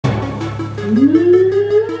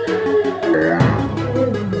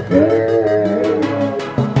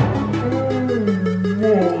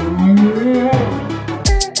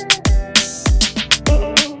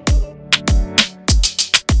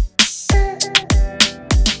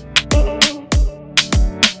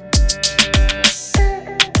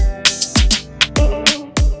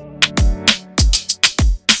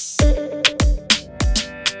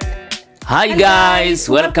Hi guys,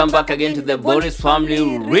 welcome back again to the Bonus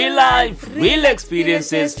Family. Real life, real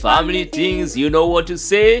experiences, family things, you know what to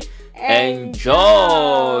say.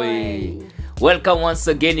 Enjoy. Welcome once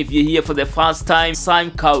again. If you're here for the first time,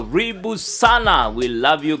 karibu sana. We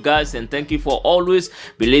love you guys and thank you for always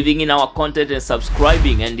believing in our content and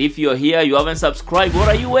subscribing. And if you're here, you haven't subscribed, what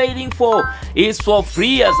are you waiting for? It's for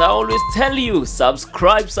free, as I always tell you.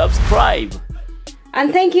 Subscribe.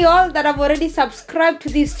 And thank you all that have already subscribed to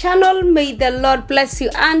this channel. May the Lord bless you.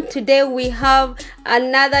 And today we have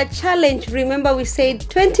another challenge. Remember, we said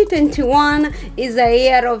 2021 is a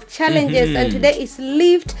year of challenges, and today is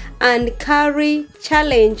lift and carry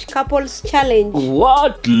challenge, couples challenge.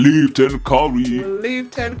 What? Lift and carry?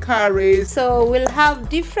 Lift and carry. So we'll have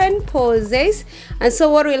different poses, and so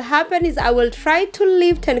what will happen is I will try to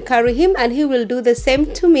lift and carry him, and he will do the same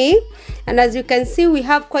to me. And as you can see, we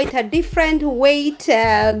have quite a different weight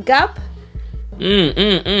gap.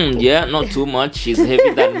 Yeah, not too much. She's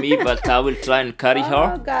heavier than me, but I will try and carry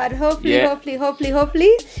her. Oh God,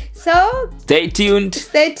 hopefully. So stay tuned.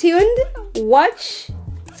 Watch,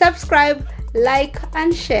 subscribe, like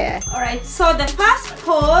and share. All right, so the first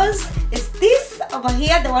pose is this over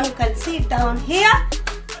here, the one you can see down here.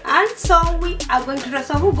 And so we are going to try.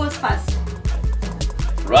 So who goes first?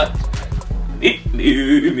 Right.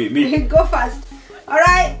 Me. Go first. All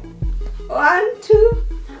right, 1, 2.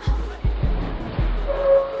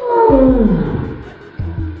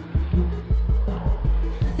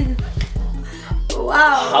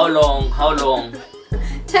 Wow. How long?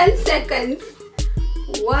 10 seconds.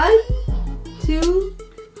 1, 2,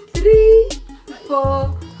 3,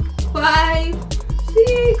 4, 5,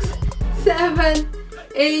 6, 7,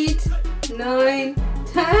 8, 9,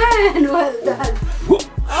 10. Well done.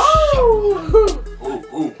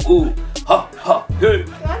 Oh, ha, hey.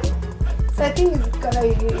 So I think it's gonna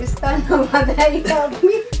you stand over there, you help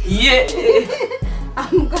me. Yeah.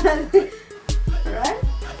 I'm gonna right?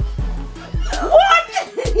 What?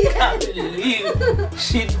 Yeah. Can't believe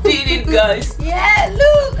she did it, guys. Yeah,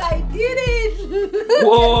 look, I did it.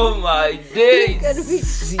 Oh my days.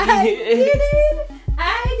 I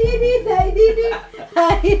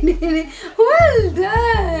did it.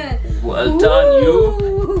 Well done.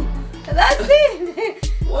 You. That's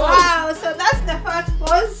it. Wow, so that's the first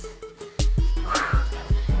pose.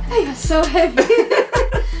 Hey, you're so heavy.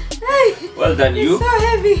 Hey, well done, you. So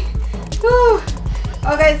heavy. Ooh.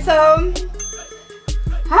 Okay, so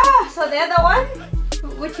so the other one,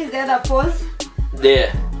 which is the other pose?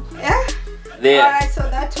 There. Yeah? There. Alright, so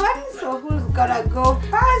that one. So who's gonna go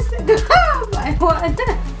first? Go by one.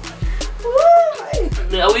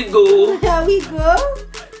 There we go. There we go.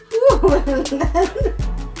 Ooh.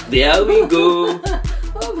 There we go.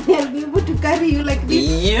 Oh, I'll be able to carry you like this.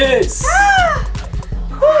 Yes.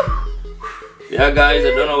 Yeah, guys,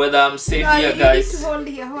 I don't know whether I'm safe here, guys. You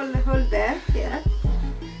need to hold here, hold there. Yeah.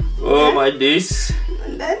 Oh my days.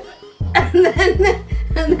 And then.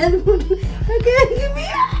 Okay, give me.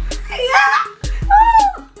 Yeah.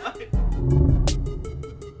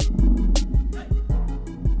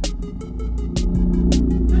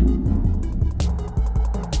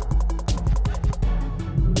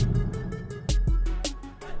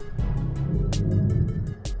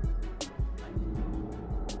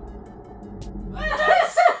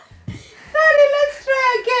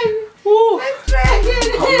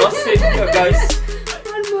 I'm not safe here, guys.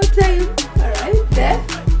 One more time. Alright, there,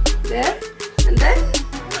 and then.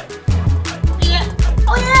 Yeah.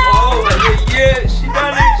 Oh yeah! Oh my God, yeah, she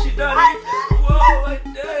done it. Whoa, my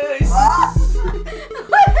days.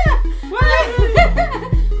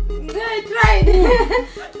 I tried.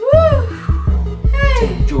 Woo. Hey.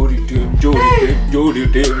 Jody.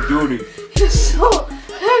 You're so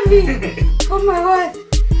heavy. Oh my God.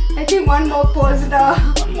 I think one more pose now.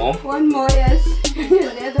 One more, yes.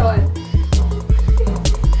 The other one.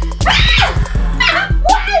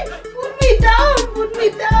 Why? Put me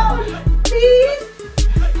down, please.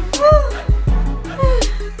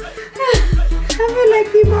 I feel like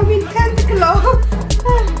the mom in 10th claw.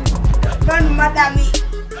 Don't murder me.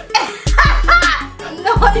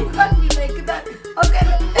 No, you can't be like that. Okay.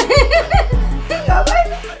 Go back.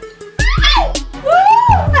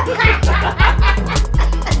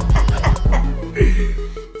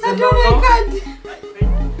 I can't.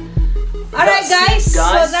 Alright guys, so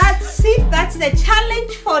that's it. That's the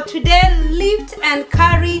challenge for today. Lift and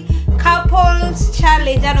carry couples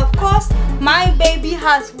challenge. And of course, my baby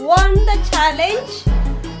has won the challenge.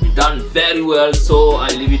 You done very well, so I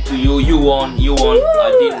leave it to you. You won. Ooh,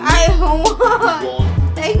 I won.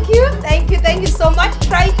 Thank you so much.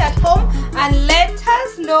 Try it at home and let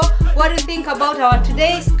us know what you think about our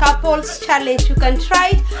today's couples challenge. You can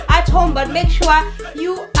try it at home, but make sure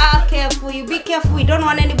you are careful. You be careful. We don't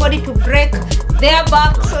want anybody to break their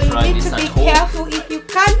back, so you need to be careful. If you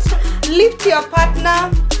can't lift your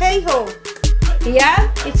partner, hey ho.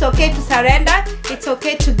 Yeah, it's okay to surrender, it's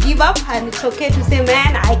okay to give up, and it's okay to say,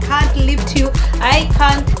 man, I can't lift you, I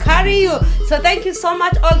can't carry you. So thank you so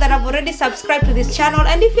much all that have already subscribed to this channel,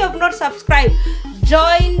 and if you have not subscribed,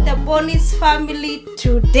 join the Bonus family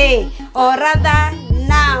today, or rather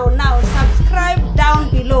now subscribe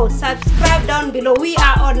down below. We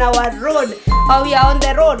are on our road, or we are on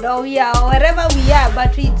the road, or we are wherever we are,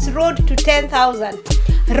 but it's road to 10,000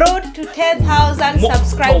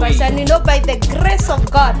 subscribers. And you know, by the grace of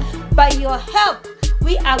God, by your help,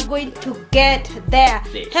 we are going to get there.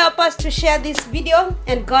 Help us to share this video,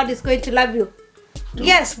 and God is going to love you.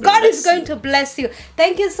 Yes, God is going to bless you.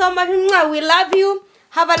 Thank you so much. We love you.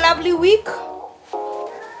 Have a lovely week.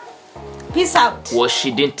 Peace out. Well,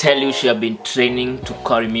 she didn't tell you she had been training to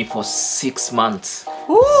carry me for 6 months.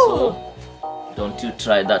 Ooh. So don't you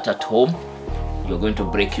try that at home. You're going to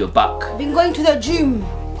break your back. Been going to the gym.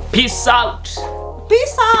 Peace out.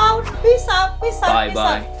 Peace out. Peace out. Peace out. Bye Peace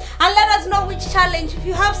bye. out. And let us know which challenge. If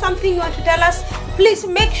you have something you want to tell us, please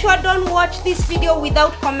make sure don't watch this video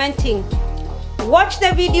without commenting. Watch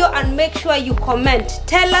the video and make sure you comment.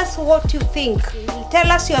 Tell us what you think.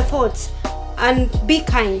 Tell us your thoughts. And be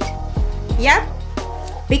kind. Yeah?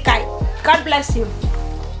 Be kind. God bless you.